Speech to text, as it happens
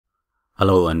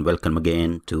Hello and welcome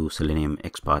again to Selenium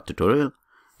XPath tutorial.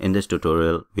 In this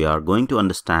tutorial, we are going to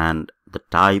understand the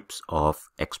types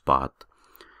of XPath.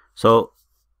 So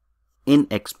in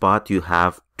XPath, you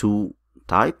have two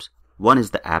types. One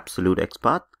is the absolute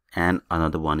XPath and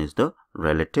another one is the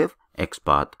relative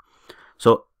XPath.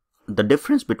 So the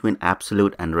difference between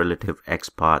absolute and relative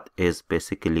XPath is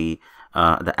basically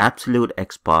the absolute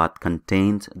XPath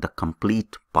contains the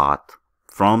complete path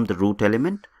from the root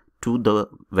element to the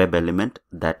web element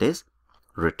that is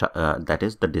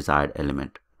the desired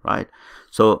element, right?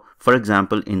 So for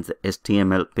example, in the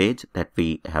HTML page that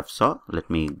we have saw, let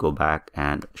me go back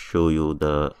and show you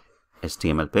the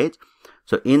HTML page.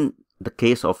 So in the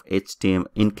case of HTML,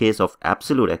 in case of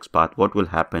absolute XPath, what will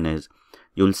happen is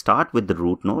you will start with the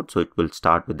root node. So it will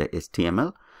start with the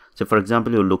HTML. So for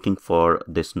example, you're looking for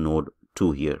this node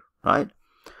 2 here, right?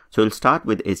 So you'll start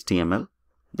with HTML.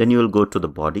 Then you will go to the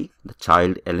body, the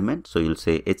child element. So you'll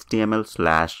say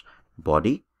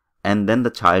HTML/body and then the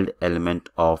child element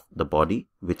of the body,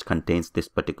 which contains this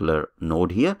particular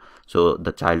node here. So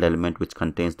the child element which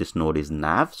contains this node is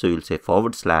nav. So you'll say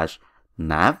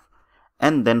 /nav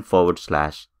and then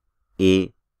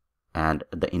 /a and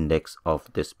the index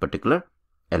of this particular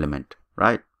element,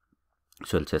 right?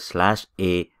 So you'll say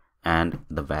 /a and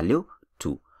the value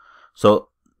 2. So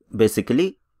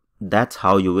basically, that's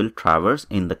how you will traverse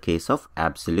in the case of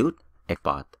absolute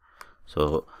XPath.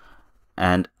 So,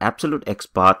 and absolute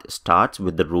XPath starts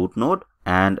with the root node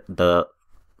and the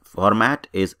format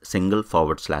is single /.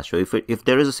 So if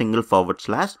there is a single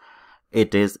 /,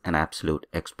 it is an absolute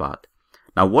XPath.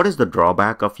 Now, what is the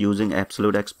drawback of using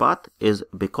absolute XPath is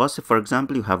because if, for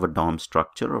example, you have a DOM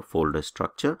structure or folder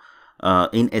structure,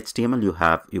 in HTML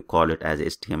you call it as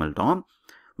HTML DOM,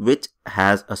 which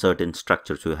has a certain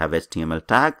structure. So you have HTML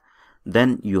tag,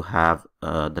 then you have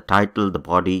the title, the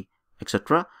body,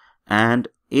 etc. And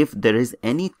if there is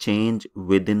any change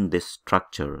within this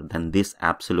structure, then this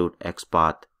absolute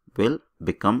XPath will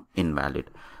become invalid.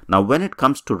 Now, when it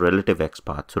comes to relative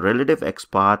XPath, so relative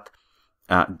XPath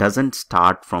doesn't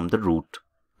start from the root.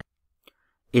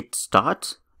 It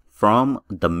starts from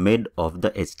the mid of the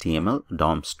HTML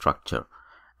DOM structure.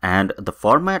 And the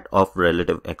format of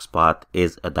relative XPath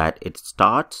is that it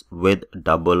starts with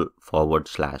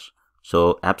 /.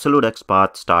 So absolute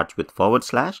XPath starts with /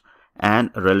 and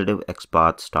relative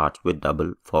XPath starts with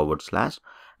 //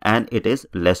 and it is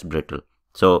less brittle.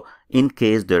 So in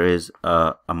case there is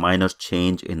a minor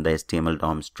change in the HTML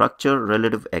DOM structure,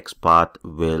 relative XPath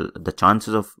the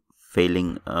chances of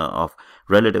failing of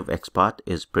relative XPath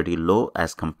is pretty low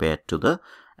as compared to the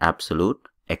absolute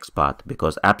XPath,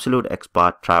 because absolute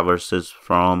XPath traverses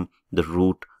from the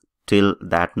root till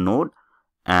that node,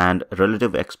 and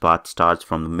relative XPath starts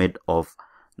from the mid of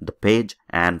the page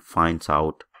and finds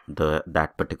out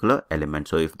that particular element.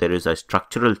 So if there is a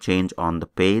structural change on the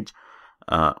page,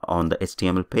 on the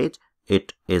HTML page,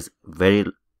 it is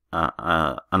very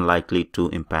unlikely to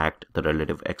impact the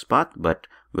relative XPath, but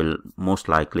will most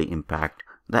likely impact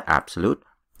the absolute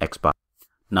XPath.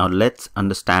 Now let's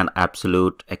understand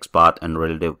absolute XPath and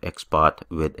relative XPath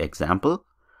with example.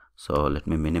 So let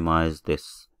me minimize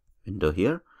this window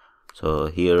here. So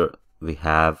here we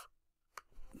have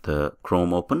the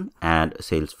Chrome open and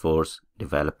Salesforce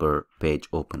developer page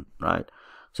open, right?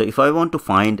 So if I want to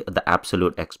find the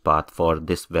absolute XPath for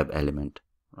this web element,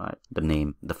 right,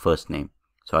 the first name,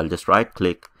 so I'll just right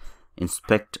click,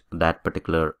 inspect that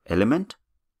particular element,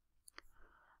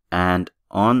 and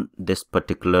on this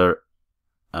particular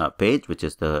page, which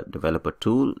is the developer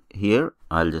tool here,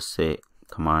 I'll just say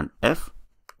Command F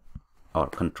or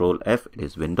Control F, it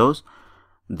is Windows.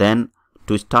 Then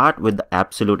to start with the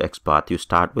absolute XPath, you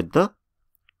start with the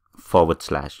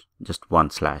 /, just one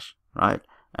slash, right?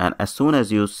 And as soon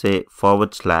as you say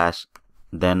 /,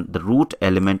 then the root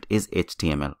element is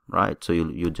HTML, right? So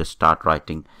you just start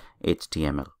writing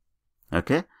HTML,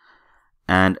 okay?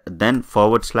 And then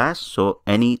 /, so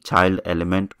any child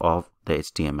element of the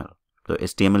HTML. So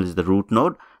HTML is the root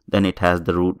node, then it has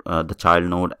the child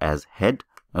node as head,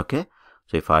 okay?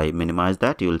 So if I minimize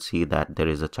that, you will see that there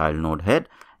is a child node head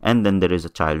and then there is a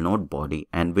child node body,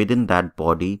 and within that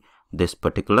body this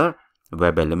particular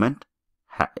web element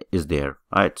is there,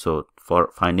 right? So for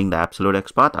finding the absolute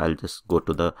XPath, I'll just go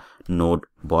to the node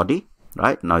body,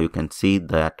 right? Now you can see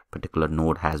that particular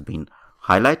node has been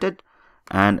highlighted,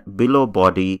 and below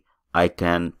body I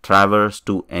can traverse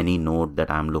to any node that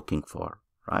I'm looking for,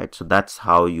 right? So that's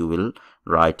how you will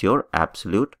write your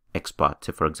absolute XPath.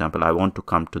 So for example, I want to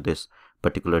come to this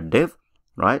particular div,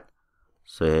 right?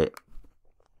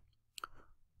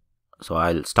 So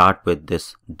I'll start with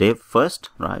this div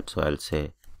first, right? So I'll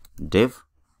say div,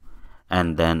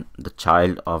 and then the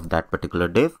child of that particular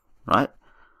div, right?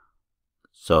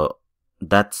 So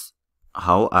that's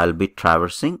how I'll be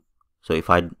traversing. So if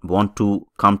I want to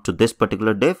come to this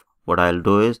particular div, what I'll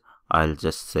do is I'll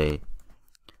just say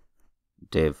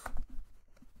div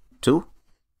 2,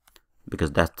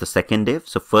 because that's the second div.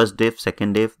 So first div,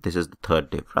 second div, this is the third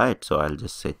div, right? So I'll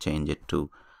just say change it to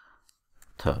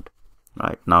third,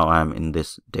 right? Now I'm in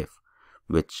this div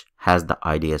which has the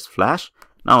ID as flash.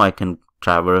 Now I can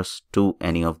traverse to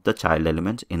any of the child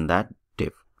elements in that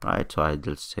div, right? So I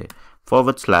just say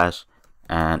 /,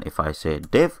 and if I say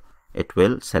div, it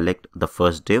will select the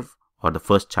first div or the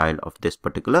first child of this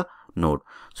particular node.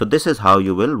 So this is how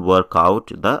you will work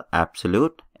out the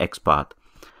absolute XPath.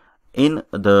 In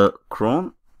the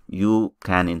Chrome, you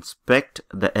can inspect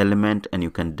the element and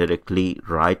you can directly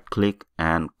right click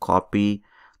and copy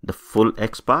the full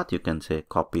XPath. You can say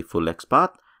copy full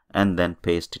XPath and then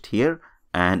paste it here,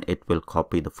 and it will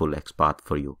copy the full XPath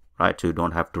for you, right? So you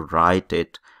don't have to write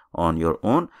it on your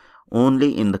own.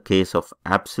 Only in the case of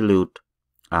absolute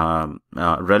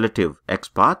relative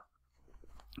XPath,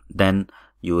 then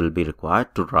you will be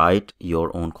required to write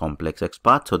your own complex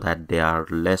XPath so that they are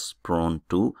less prone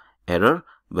to error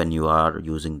when you are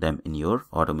using them in your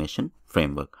automation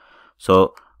framework.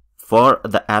 So for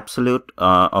the absolute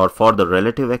or for the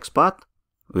relative XPath,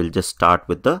 we'll just start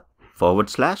with the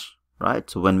 /, right?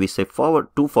 So when we say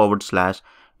 /,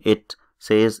 it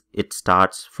says it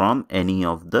starts from any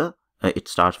of the it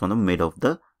starts from the mid of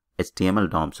the HTML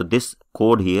DOM. So this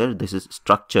code here, this is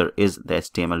structure, is the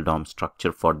HTML DOM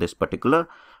structure for this particular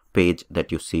page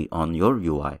that you see on your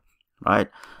UI, right?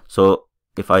 So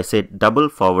if I say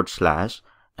 //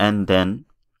 and then,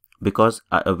 because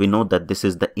we know that this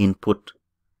is the input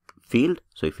field,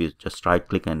 so if you just right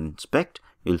click and inspect,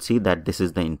 you'll see that this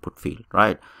is the input field,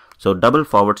 right? So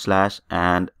 //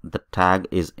 and the tag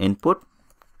is input.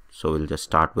 So we'll just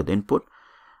start with input.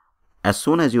 As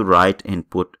soon as you write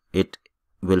input, it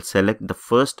will select the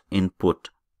first input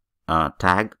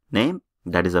tag name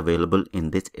that is available in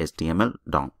this HTML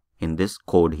DOM, in this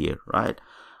code here, right?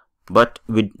 But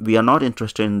we are not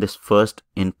interested in this first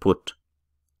input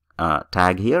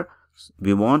tag here.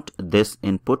 We want this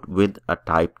input with a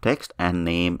type text and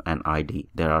name and ID.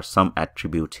 There are some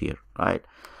attributes here, right?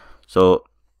 So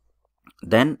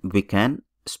then we can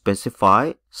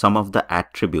specify some of the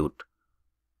attribute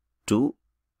to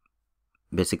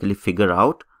basically figure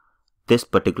out this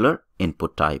particular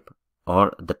input type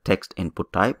or the text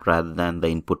input type, rather than the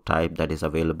input type that is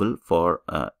available for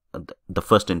the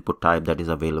first input type that is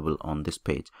available on this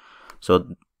page.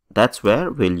 So that's where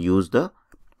we'll use the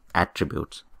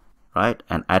attributes, right?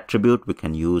 An attribute we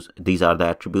can use, these are the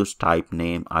attributes: type,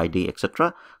 name, ID,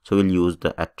 etc. So we'll use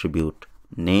the attribute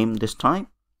name this time,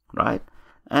 right?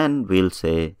 And we'll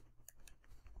say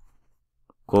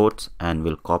quotes, and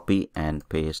we'll copy and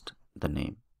paste the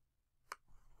name,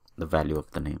 the value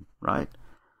of the name, right?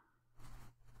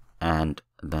 And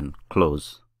then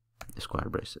close the square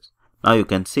braces. Now you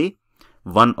can see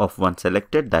 1 of 1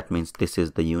 selected. That means this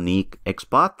is the unique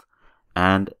XPath,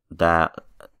 and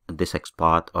this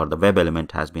XPath or the web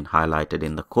element has been highlighted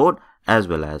in the code as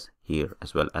well as here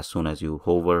as well. As soon as you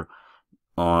hover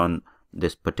on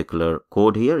this particular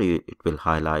code here, it will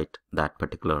highlight that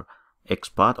particular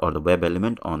XPath or the web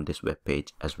element on this web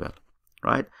page as well,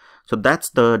 right? So that's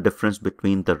the difference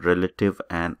between the relative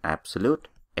and absolute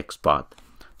XPath.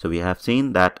 So we have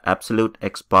seen that absolute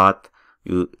XPath,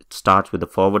 it starts with a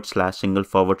 // single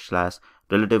 //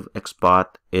 relative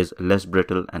XPath is less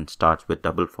brittle and starts with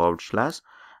 //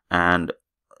 and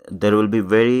there will be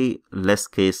very less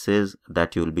cases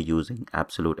that you will be using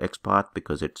absolute XPath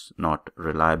because it's not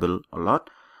reliable a lot.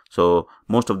 So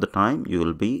most of the time you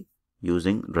will be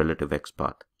using relative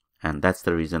XPath, and that's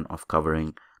the reason of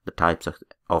covering the types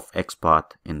of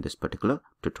XPath in this particular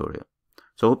tutorial.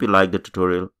 So hope you liked the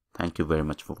tutorial. Thank you very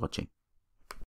much for watching.